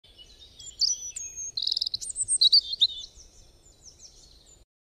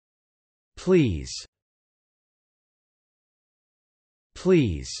Please.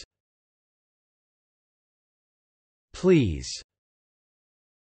 Please. Please.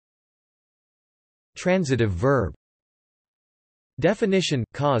 Transitive verb. Definition: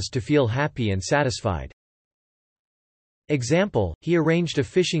 cause to feel happy and satisfied. Example: he arranged a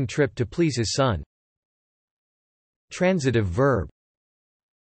fishing trip to please his son. Transitive verb.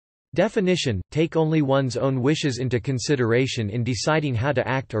 Definition: take only one's own wishes into consideration in deciding how to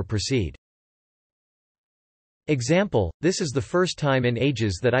act or proceed. Example: this is the first time in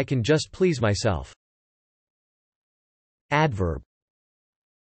ages that I can just please myself. Adverb.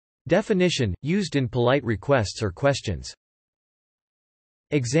 Definition: used in polite requests or questions.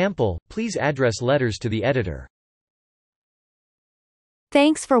 Example: please address letters to the editor.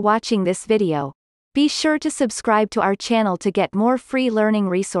 Thanks for watching this video. Be sure to subscribe to our channel to get more free learning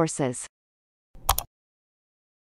resources.